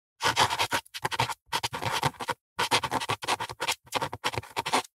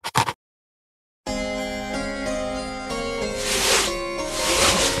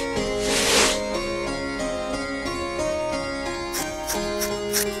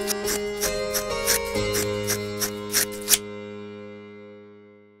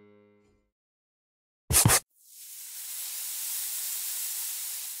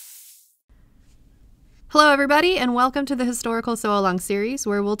Hello everybody, and welcome to the Historical Sew-Along series,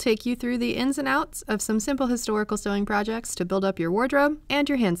 where we'll take you through the ins and outs of some simple historical sewing projects to build up your wardrobe and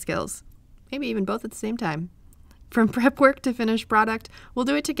your hand skills. Maybe even both at the same time. From prep work to finished product, we'll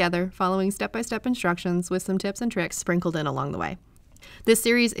do it together, following step-by-step instructions with some tips and tricks sprinkled in along the way. This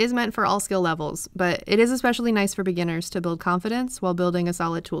series is meant for all skill levels, but it is especially nice for beginners to build confidence while building a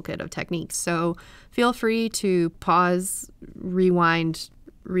solid toolkit of techniques. So feel free to pause, rewind,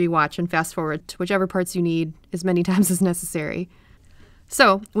 rewatch, and fast forward to whichever parts you need as many times as necessary.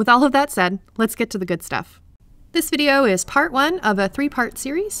 So, with all of that said, let's get to the good stuff. This video is part one of a three-part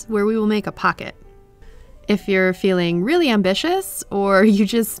series where we will make a pocket. If you're feeling really ambitious or you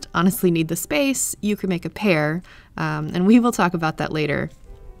just honestly need the space, you could make a pair, and we will talk about that later.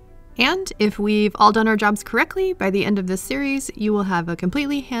 And if we've all done our jobs correctly, by the end of this series, you will have a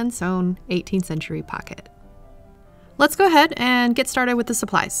completely hand-sewn 18th century pocket. Let's go ahead and get started with the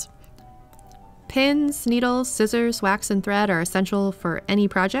supplies. Pins, needles, scissors, wax, and thread are essential for any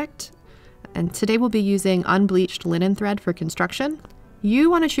project. And today we'll be using unbleached linen thread for construction. You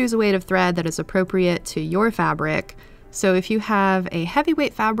want to choose a weight of thread that is appropriate to your fabric. So if you have a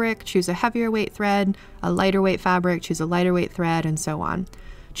heavyweight fabric, choose a heavier weight thread, a lighter weight fabric, choose a lighter weight thread, and so on.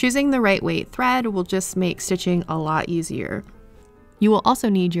 Choosing the right weight thread will just make stitching a lot easier. You will also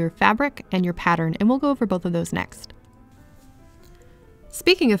need your fabric and your pattern, and we'll go over both of those next.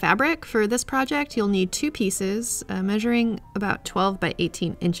 Speaking of fabric, for this project you'll need two pieces measuring about 12 by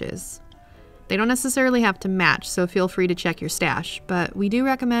 18 inches. They don't necessarily have to match, so feel free to check your stash, but we do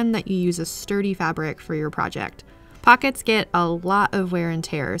recommend that you use a sturdy fabric for your project. Pockets get a lot of wear and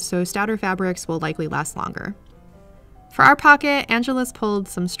tear, so stouter fabrics will likely last longer. For our pocket, Angela's pulled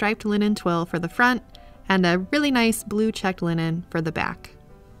some striped linen twill for the front and a really nice blue checked linen for the back.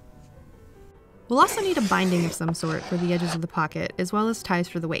 We'll also need a binding of some sort for the edges of the pocket, as well as ties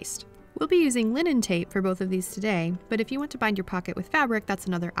for the waist. We'll be using linen tape for both of these today, but if you want to bind your pocket with fabric, that's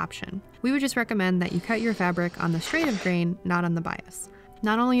another option. We would just recommend that you cut your fabric on the straight of grain, not on the bias.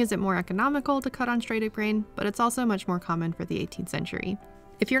 Not only is it more economical to cut on straight of grain, but it's also much more common for the 18th century.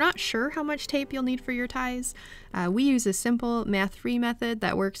 If you're not sure how much tape you'll need for your ties, we use a simple math-free method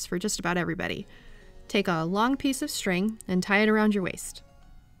that works for just about everybody. Take a long piece of string and tie it around your waist.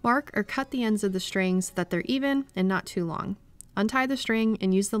 Mark or cut the ends of the strings so that they're even and not too long. Untie the string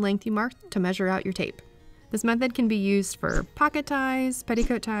and use the length you marked to measure out your tape. This method can be used for pocket ties,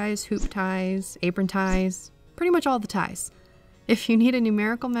 petticoat ties, hoop ties, apron ties, pretty much all the ties. If you need a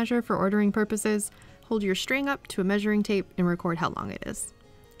numerical measure for ordering purposes, hold your string up to a measuring tape and record how long it is.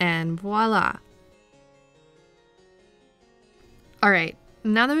 And voila! Alright,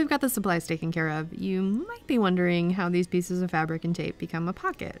 now that we've got the supplies taken care of, you might be wondering how these pieces of fabric and tape become a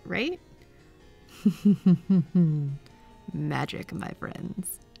pocket, right? Magic, my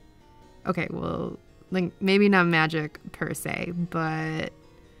friends. Okay, well, like, maybe not magic per se, but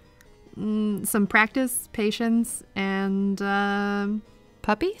some practice, patience, and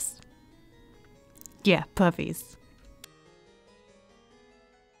puppies? Yeah, puppies.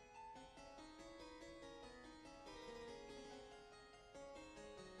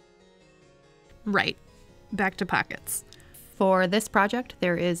 Right, back to pockets. For this project,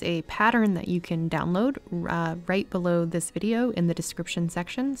 there is a pattern that you can download right below this video in the description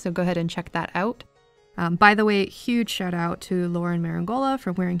section, so go ahead and check that out. By the way, huge shout out to Lauren Marangola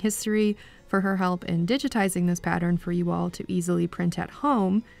from Wearing History for her help in digitizing this pattern for you all to easily print at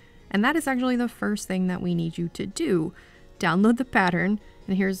home. And that is actually the first thing that we need you to do. Download the pattern,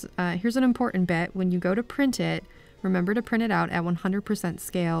 and here's an important bit. When you go to print it, remember to print it out at 100%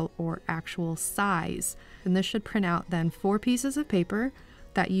 scale or actual size. And this should print out then 4 pieces of paper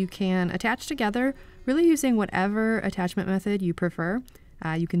that you can attach together, really using whatever attachment method you prefer.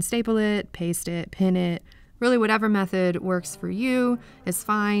 You can staple it, paste it, pin it, really whatever method works for you is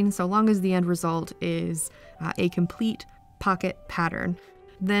fine, so long as the end result is a complete pocket pattern.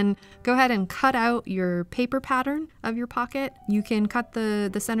 Then go ahead and cut out your paper pattern of your pocket. You can cut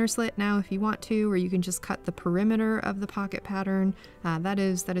the center slit now if you want to, or you can just cut the perimeter of the pocket pattern. That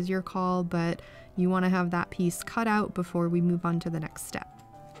is your call, but you want to have that piece cut out before we move on to the next step.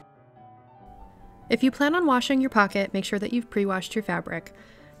 If you plan on washing your pocket, make sure that you've pre-washed your fabric.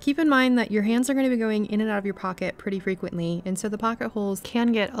 Keep in mind that your hands are going to be going in and out of your pocket pretty frequently, and so the pocket holes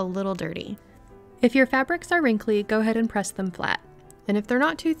can get a little dirty. If your fabrics are wrinkly, go ahead and press them flat. And if they're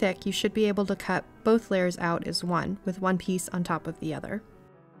not too thick, you should be able to cut both layers out as one, with one piece on top of the other.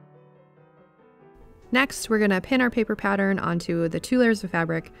 Next, we're going to pin our paper pattern onto the 2 layers of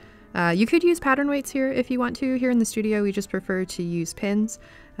fabric. You could use pattern weights here if you want to. Here in the studio, we just prefer to use pins.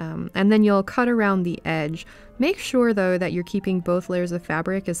 And then you'll cut around the edge. Make sure though that you're keeping both layers of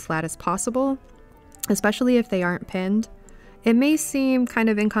fabric as flat as possible. especially if they aren't pinned. It may seem kind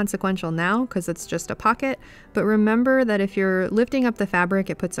of inconsequential now because it's just a pocket, but remember that if you're lifting up the fabric,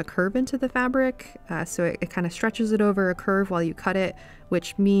 it puts a curve into the fabric, so it kind of stretches it over a curve while you cut it,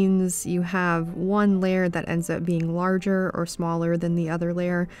 which means you have one layer that ends up being larger or smaller than the other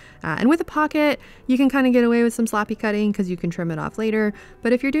layer. And with a pocket, you can kind of get away with some sloppy cutting because you can trim it off later,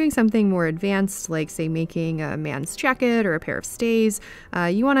 but if you're doing something more advanced, like say making a man's jacket or a pair of stays,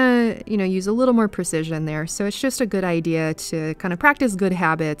 you want to, use a little more precision there. So it's just a good idea to kind of practice good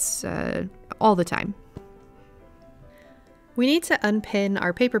habits all the time. We need to unpin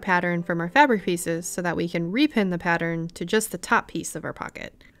our paper pattern from our fabric pieces so that we can repin the pattern to just the top piece of our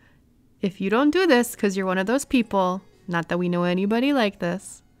pocket. If you don't do this because you're one of those people, not that we know anybody like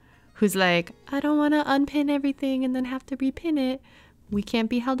this, who's like, I don't want to unpin everything and then have to repin it, we can't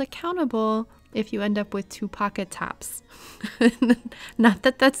be held accountable if you end up with 2 pocket tops. Not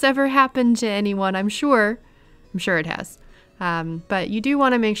that that's ever happened to anyone, I'm sure it has. But you do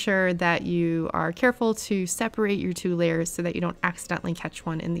want to make sure that you are careful to separate your 2 layers so that you don't accidentally catch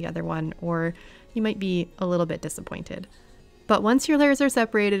one in the other one, or you might be a little bit disappointed. But once your layers are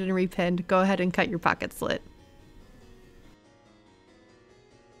separated and repinned, go ahead and cut your pocket slit.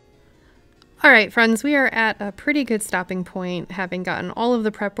 All right, friends, we are at a pretty good stopping point, having gotten all of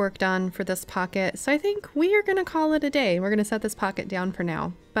the prep work done for this pocket. So I think we are going to call it a day. We're going to set this pocket down for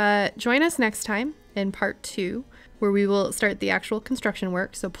now. But join us next time in part 2, where we will start the actual construction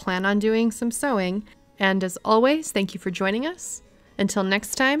work. So plan on doing some sewing. And as always, thank you for joining us. Until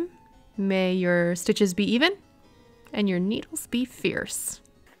next time, may your stitches be even and your needles be fierce.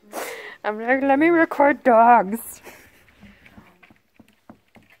 I'm like, let me record dogs.